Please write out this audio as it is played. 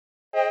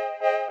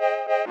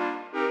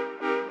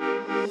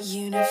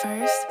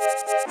Universe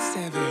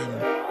 7.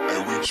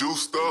 And we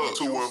juiced up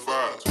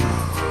 215.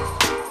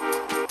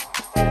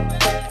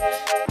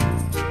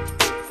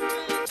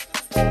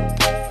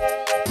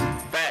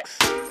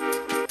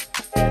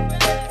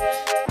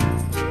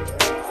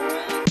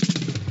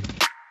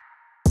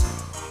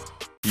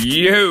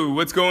 Yo,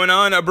 what's going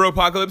on? Bro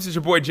Apocalypse, it's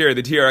your boy Jared,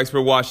 the TR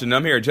Expert Washington.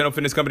 I'm here at General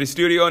Fitness Company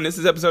Studio, and this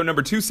is episode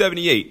number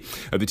 278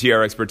 of the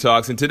TR Expert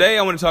Talks. And today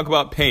I want to talk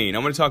about pain. I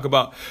want to talk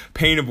about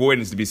pain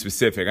avoidance, to be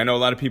specific. I know a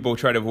lot of people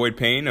try to avoid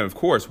pain, and of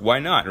course, why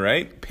not,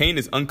 right? Pain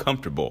is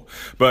uncomfortable.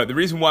 But the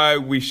reason why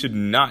we should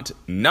not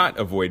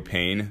avoid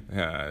pain,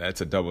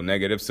 that's a double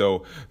negative.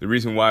 So the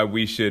reason why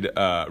we should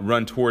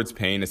run towards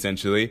pain,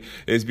 essentially,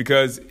 is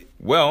because,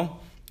 well,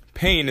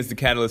 pain is the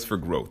catalyst for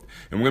growth.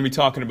 And we're going to be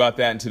talking about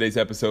that in today's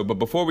episode. But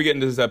before we get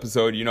into this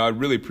episode, I'd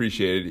really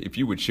appreciate it if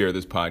you would share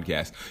this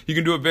podcast. You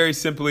can do it very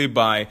simply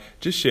by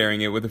just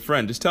sharing it with a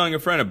friend, just telling a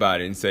friend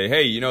about it and say,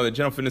 hey, the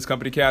General Fitness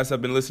Company cast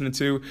I've been listening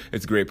to,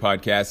 it's a great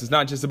podcast. It's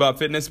not just about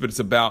fitness, but it's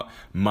about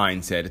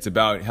mindset. It's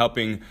about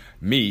helping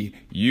me,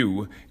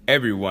 you,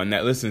 everyone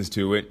that listens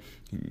to it,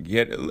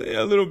 get a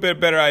little bit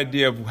better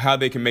idea of how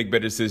they can make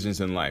better decisions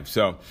in life.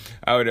 So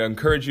I would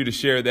encourage you to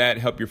share that,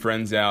 help your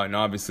friends out, and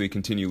obviously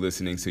continue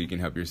listening so you can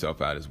help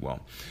yourself out as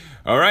well.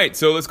 All right,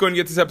 so let's go and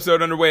get this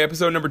episode underway.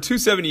 Episode number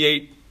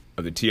 278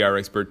 of the TR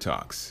Expert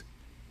Talks.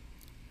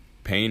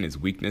 Pain is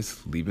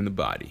weakness leaving the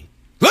body.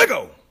 Let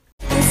go!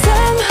 And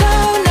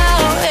somehow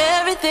now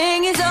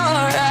everything is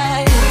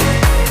alright.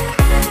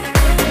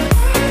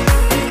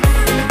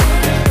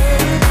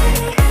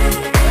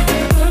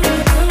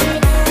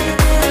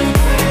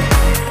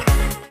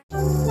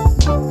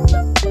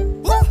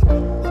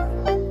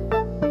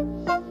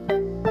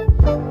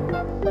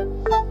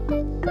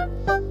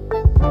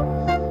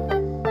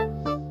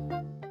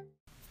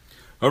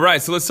 All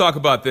right, so let's talk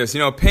about this.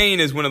 Pain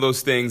is one of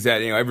those things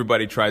that,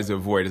 everybody tries to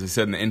avoid, as I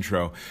said in the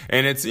intro.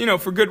 And it's,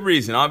 for good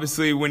reason.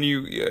 Obviously, when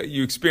you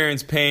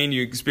experience pain,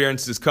 you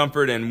experience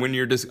discomfort, and when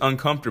you're just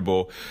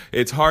uncomfortable,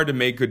 it's hard to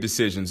make good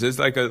decisions. There's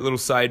like a little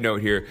side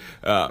note here.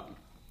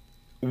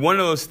 One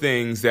of those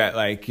things that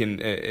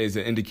is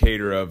an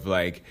indicator of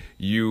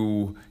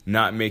you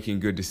not making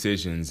good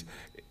decisions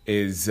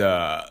is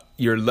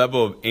your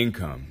level of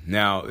income.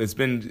 Now, it's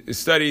been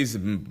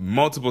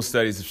multiple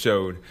studies have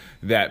showed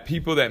that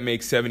people that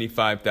make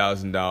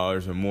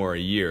 $75,000 or more a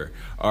year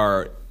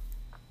are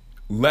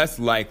less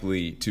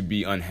likely to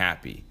be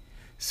unhappy.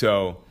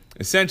 So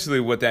essentially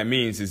what that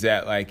means is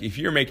that if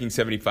you're making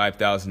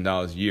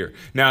 $75,000 a year,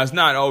 now it's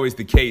not always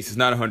the case, it's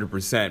not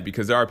 100%,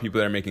 because there are people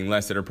that are making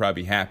less that are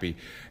probably happy,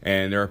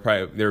 and there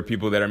are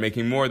people that are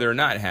making more that are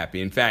not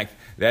happy. In fact,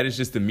 that is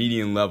just the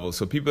median level.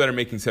 So people that are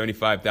making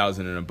 $75,000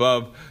 and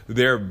above,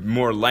 they're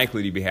more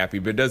likely to be happy,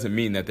 but it doesn't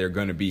mean that they're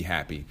going to be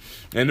happy.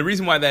 And the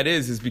reason why that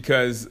is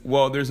because,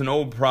 there's an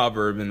old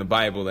proverb in the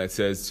Bible that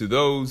says, to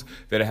those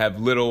that have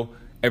little,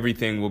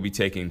 everything will be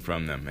taken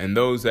from them. And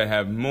those that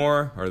have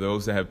more, or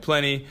those that have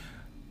plenty,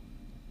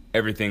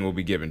 everything will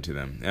be given to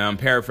them. And I'm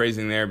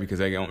paraphrasing there because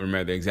I don't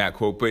remember the exact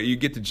quote, but you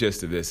get the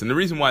gist of this. And the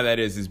reason why that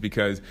is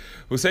because,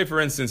 say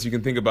for instance, you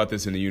can think about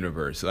this in the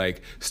universe,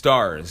 like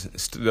stars.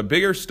 The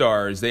bigger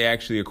stars, they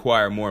actually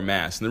acquire more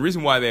mass. And the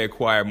reason why they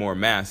acquire more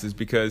mass is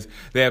because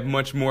they have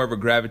much more of a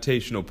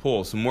gravitational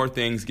pull. So more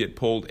things get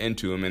pulled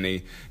into them and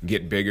they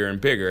get bigger and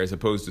bigger, as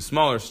opposed to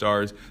smaller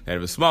stars that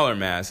have a smaller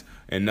mass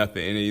and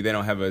they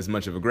don't have as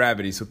much of a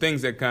gravity. So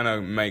things that kind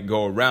of might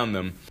go around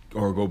them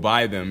or go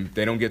by them,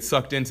 they don't get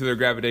sucked into their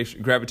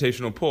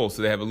gravitational pull,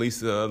 so they have at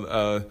least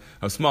a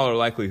smaller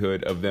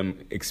likelihood of them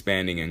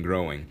expanding and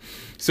growing.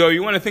 So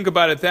you want to think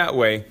about it that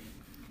way,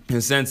 in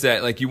the sense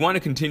that you want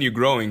to continue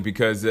growing,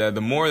 because the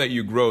more that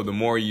you grow, the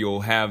more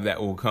you'll have that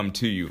will come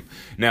to you.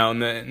 Now,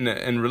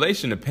 in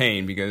relation to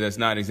pain, because that's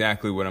not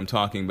exactly what I'm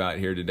talking about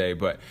here today,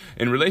 but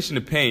in relation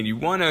to pain, you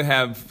want to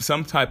have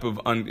some type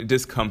of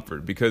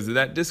discomfort, because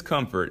that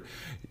discomfort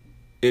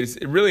is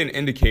really an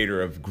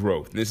indicator of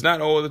growth. It's not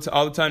all the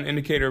time an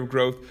indicator of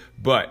growth,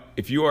 but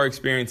if you are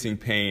experiencing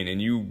pain and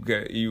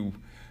you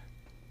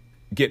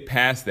get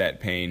past that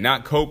pain,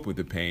 not cope with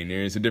the pain.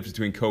 There's a difference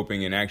between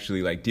coping and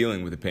actually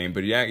dealing with the pain.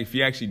 But if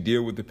you actually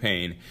deal with the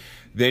pain,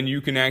 then you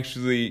can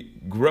actually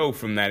grow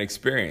from that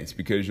experience,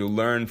 because you'll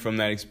learn from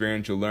that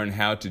experience. You'll learn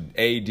how to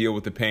A, deal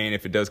with the pain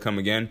if it does come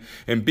again,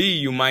 and B,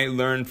 you might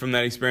learn from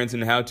that experience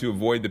and how to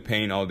avoid the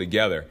pain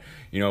altogether.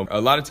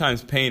 A lot of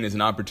times pain is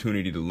an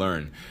opportunity to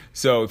learn.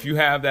 So if you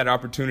have that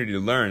opportunity to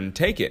learn,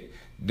 take it.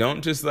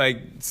 Don't just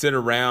sit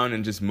around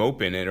and just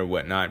mope in it or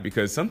whatnot,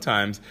 because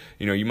sometimes,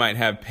 you might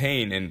have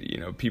pain and,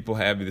 people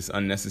have this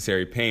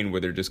unnecessary pain where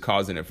they're just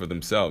causing it for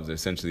themselves.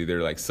 Essentially,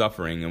 they're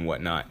suffering and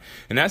whatnot.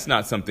 And that's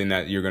not something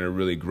that you're going to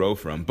really grow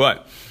from.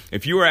 But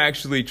if you are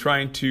actually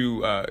trying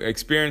to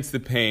experience the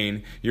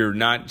pain, you're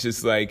not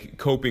just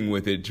coping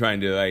with it,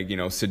 trying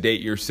to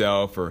sedate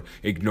yourself or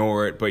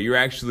ignore it, but you're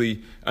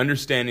actually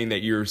understanding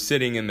that you're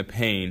sitting in the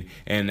pain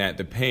and that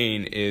the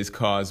pain is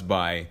caused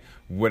by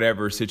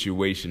whatever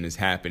situation is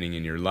happening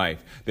in your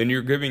life, then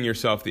you're giving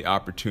yourself the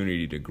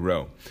opportunity to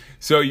grow.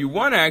 So you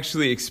want to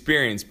actually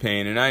experience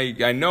pain, and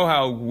I know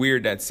how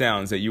weird that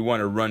sounds, that you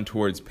want to run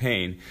towards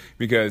pain,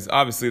 because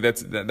obviously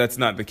that's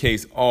not the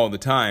case all the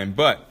time,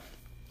 but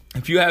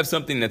if you have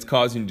something that's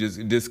causing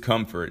just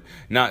discomfort,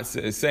 not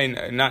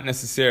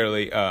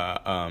necessarily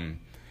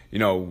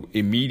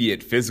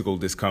immediate physical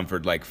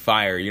discomfort like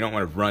fire. You don't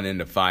want to run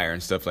into fire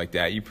and stuff like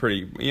that.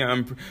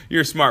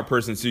 You're a smart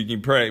person, so you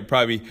can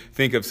probably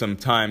think of some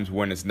times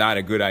when it's not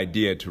a good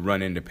idea to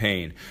run into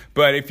pain.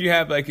 But if you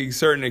have like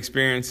certain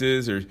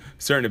experiences or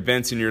certain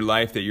events in your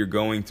life that you're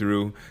going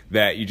through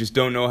that you just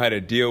don't know how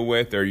to deal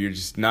with, or you're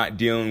just not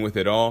dealing with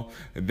at all,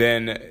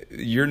 then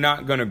you're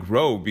not going to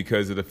grow,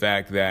 because of the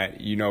fact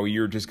that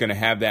you're just going to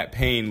have that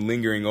pain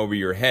lingering over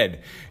your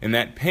head. And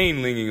that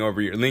pain lingering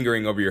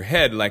over your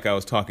head, like I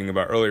was talking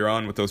about earlier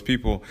on with those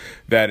people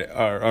that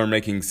are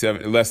making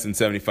less than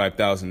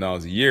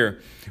 $75,000 a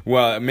year,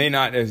 well, it may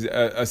not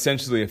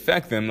essentially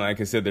affect them. Like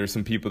I said, there's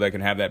some people that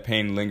can have that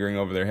pain lingering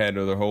over their head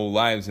or their whole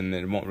lives, and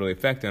it won't really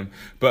affect them.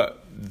 But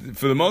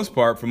for the most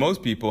part, for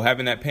most people,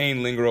 having that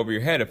pain linger over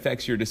your head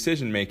affects your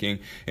decision making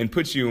and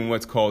puts you in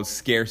what's called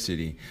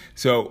scarcity.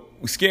 So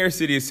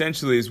scarcity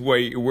essentially is where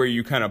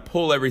you kind of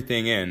pull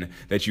everything in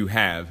that you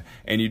have,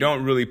 and you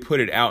don't really put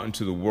it out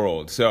into the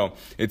world. So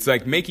it's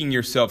like making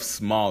yourself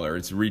smaller.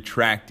 It's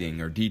retracting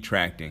or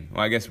detracting.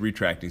 Well, I guess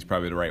retracting is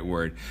probably the right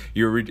word.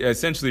 You're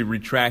essentially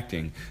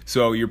retracting.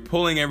 So you're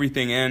pulling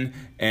everything in,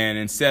 and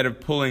instead of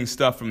pulling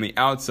stuff from the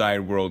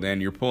outside world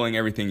in, you're pulling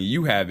everything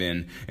you have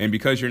in. And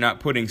because you're not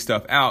putting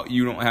stuff out,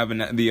 you don't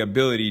have the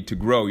ability to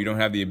grow. You don't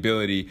have the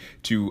ability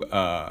to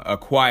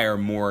acquire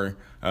more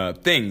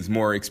things,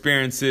 more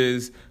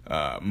experiences,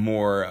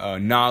 more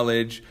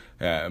knowledge,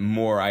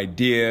 more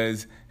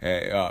ideas,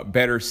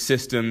 better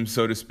systems,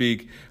 so to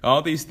speak.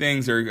 All these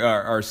things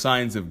are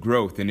signs of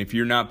growth. And if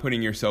you're not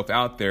putting yourself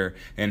out there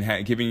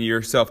and giving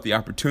yourself the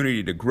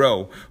opportunity to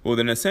grow, well,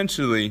 then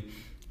essentially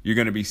you're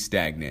going to be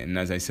stagnant. And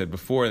as I said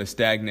before,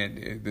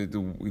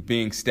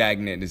 being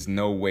stagnant is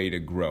no way to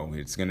grow.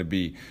 It's going to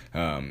be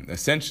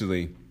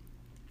essentially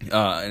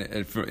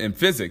in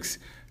physics.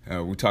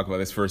 We talk about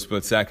this for a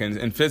split second.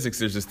 In physics,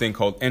 there's this thing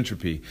called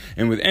entropy.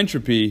 And with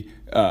entropy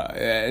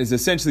is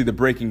essentially the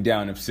breaking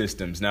down of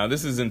systems. Now,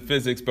 this is in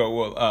physics, but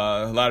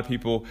a lot of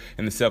people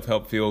in the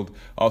self-help field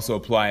also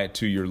apply it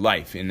to your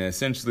life. And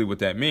essentially what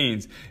that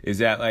means is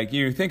that, like,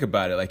 you think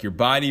about it, like your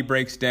body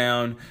breaks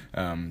down.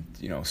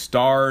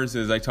 Stars,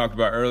 as I talked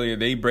about earlier,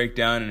 they break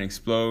down and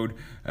explode.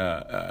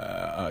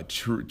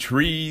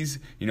 Trees,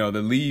 the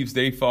leaves,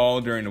 they fall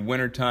during the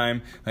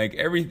wintertime. Like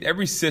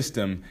every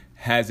system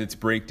has its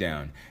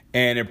breakdown,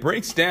 and it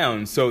breaks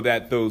down so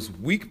that those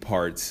weak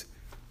parts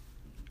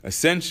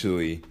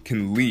essentially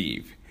can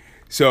leave.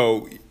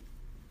 So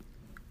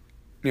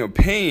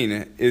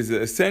pain is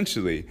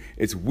essentially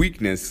it's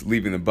weakness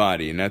leaving the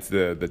body, and that's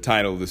the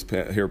title of this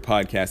here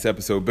podcast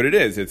episode. But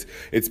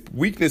it's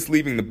weakness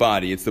leaving the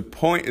body. It's the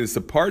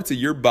parts of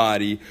your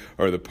body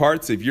or the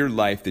parts of your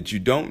life that you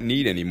don't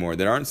need anymore,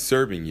 that aren't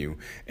serving you.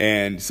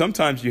 And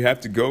sometimes you have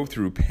to go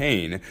through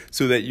pain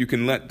so that you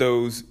can let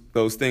those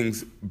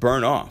things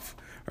burn off.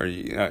 Or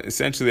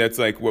essentially, that's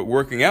like what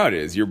working out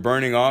is. You're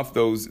burning off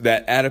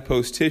that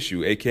adipose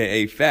tissue,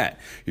 aka fat.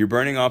 You're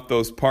burning off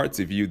those parts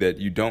of you that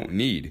you don't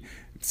need.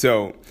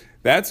 So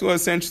that's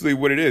essentially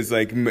what it is.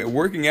 Like,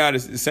 working out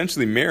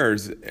essentially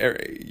mirrors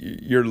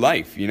your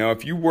life.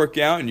 If you work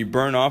out and you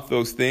burn off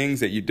those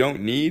things that you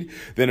don't need,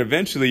 then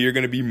eventually you're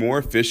going to be more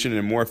efficient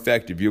and more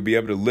effective. You'll be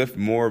able to lift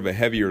more of a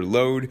heavier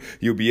load.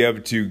 You'll be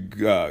able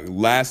to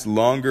last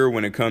longer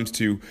when it comes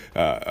to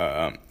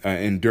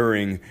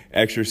enduring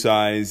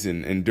exercise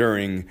and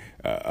enduring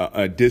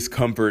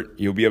discomfort.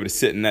 You'll be able to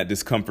sit in that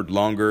discomfort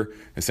longer.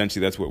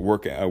 Essentially, that's what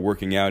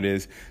working out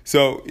is.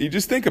 So you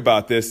just think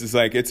about this. It's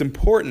like, it's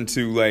important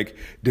to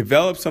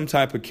develop some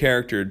type of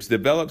character, to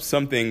develop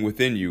something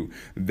within you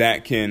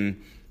that can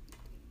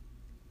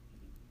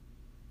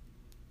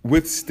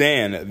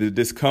withstand the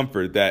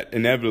discomfort that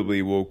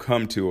inevitably will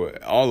come to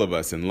all of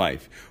us in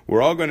life.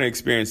 We're all going to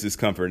experience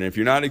discomfort, and if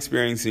you're not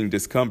experiencing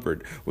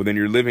discomfort, well, then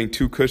you're living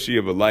too cushy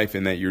of a life,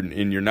 in that you're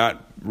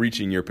not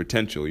reaching your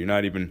potential. You're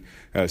not even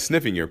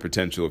sniffing your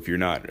potential if you're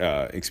not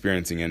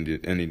experiencing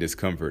any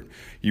discomfort.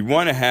 You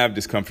want to have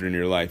discomfort in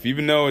your life,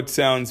 even though it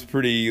sounds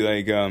pretty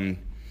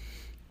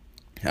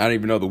I don't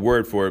even know the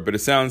word for it, but it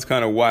sounds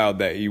kind of wild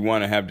that you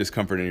want to have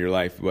discomfort in your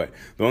life. But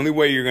the only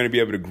way you're going to be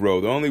able to grow,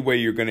 the only way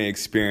you're going to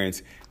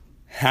experience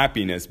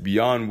happiness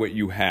beyond what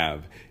you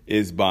have,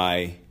 is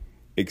by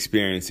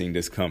experiencing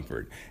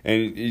discomfort.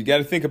 And you got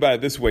to think about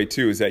it this way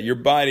too: is that your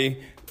body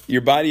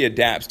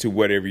adapts to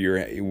whatever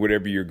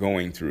you're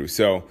going through.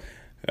 So,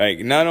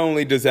 not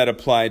only does that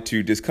apply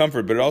to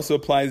discomfort, but it also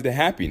applies to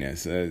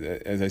happiness.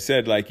 As I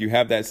said, you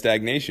have that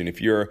stagnation.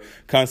 If you're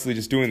constantly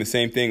just doing the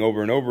same thing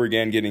over and over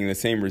again, getting the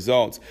same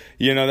results,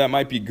 that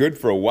might be good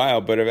for a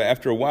while, but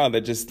after a while,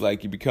 that just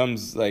it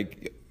becomes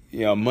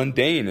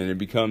mundane, and it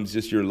becomes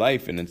just your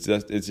life, and it's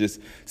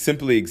just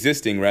simply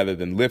existing rather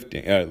than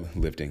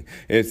lifting.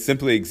 It's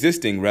simply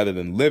existing rather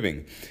than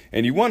living.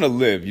 And you want to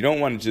live. You don't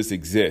want to just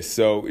exist.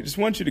 So I just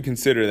want you to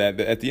consider that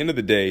at the end of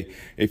the day,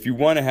 if you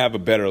want to have a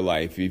better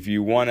life, if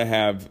you want to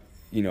have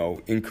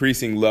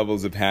increasing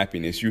levels of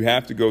happiness, you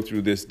have to go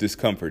through this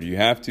discomfort. You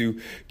have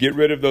to get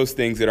rid of those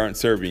things that aren't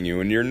serving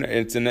you. And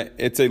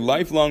it's a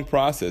lifelong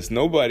process.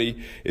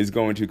 Nobody is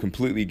going to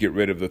completely get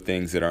rid of the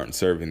things that aren't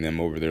serving them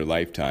over their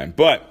lifetime.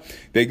 But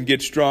they can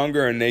get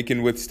stronger, and they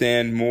can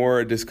withstand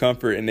more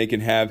discomfort, and they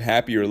can have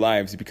happier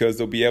lives because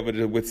they'll be able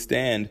to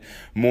withstand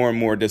more and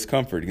more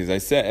discomfort. Because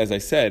as I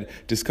said,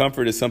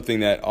 discomfort is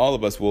something that all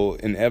of us will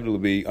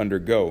inevitably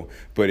undergo.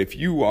 But if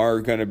you are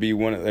going to be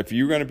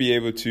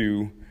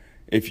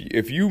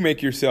if you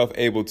make yourself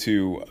able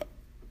to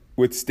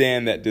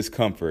withstand that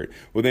discomfort,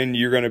 well, then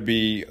you're going to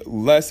be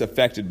less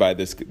affected by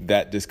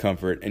that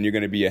discomfort, and you're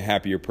going to be a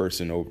happier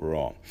person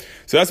overall.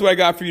 So that's what I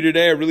got for you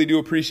today. I really do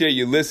appreciate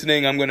you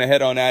listening. I'm going to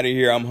head on out of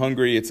here. I'm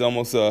hungry. It's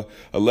almost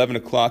 11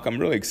 o'clock. I'm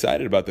really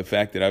excited about the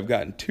fact that I've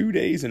gotten 2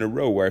 days in a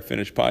row where I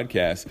finish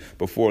podcasts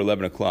before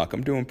 11 o'clock.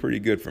 I'm doing pretty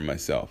good for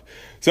myself.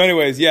 So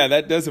anyways, yeah,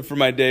 that does it for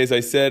my day. As I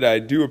said, I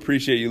do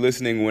appreciate you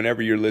listening.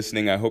 Whenever you're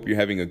listening, I hope you're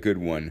having a good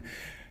one.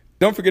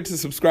 Don't forget to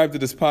subscribe to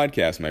this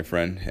podcast, my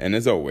friend. And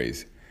as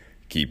always,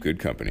 keep good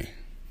company.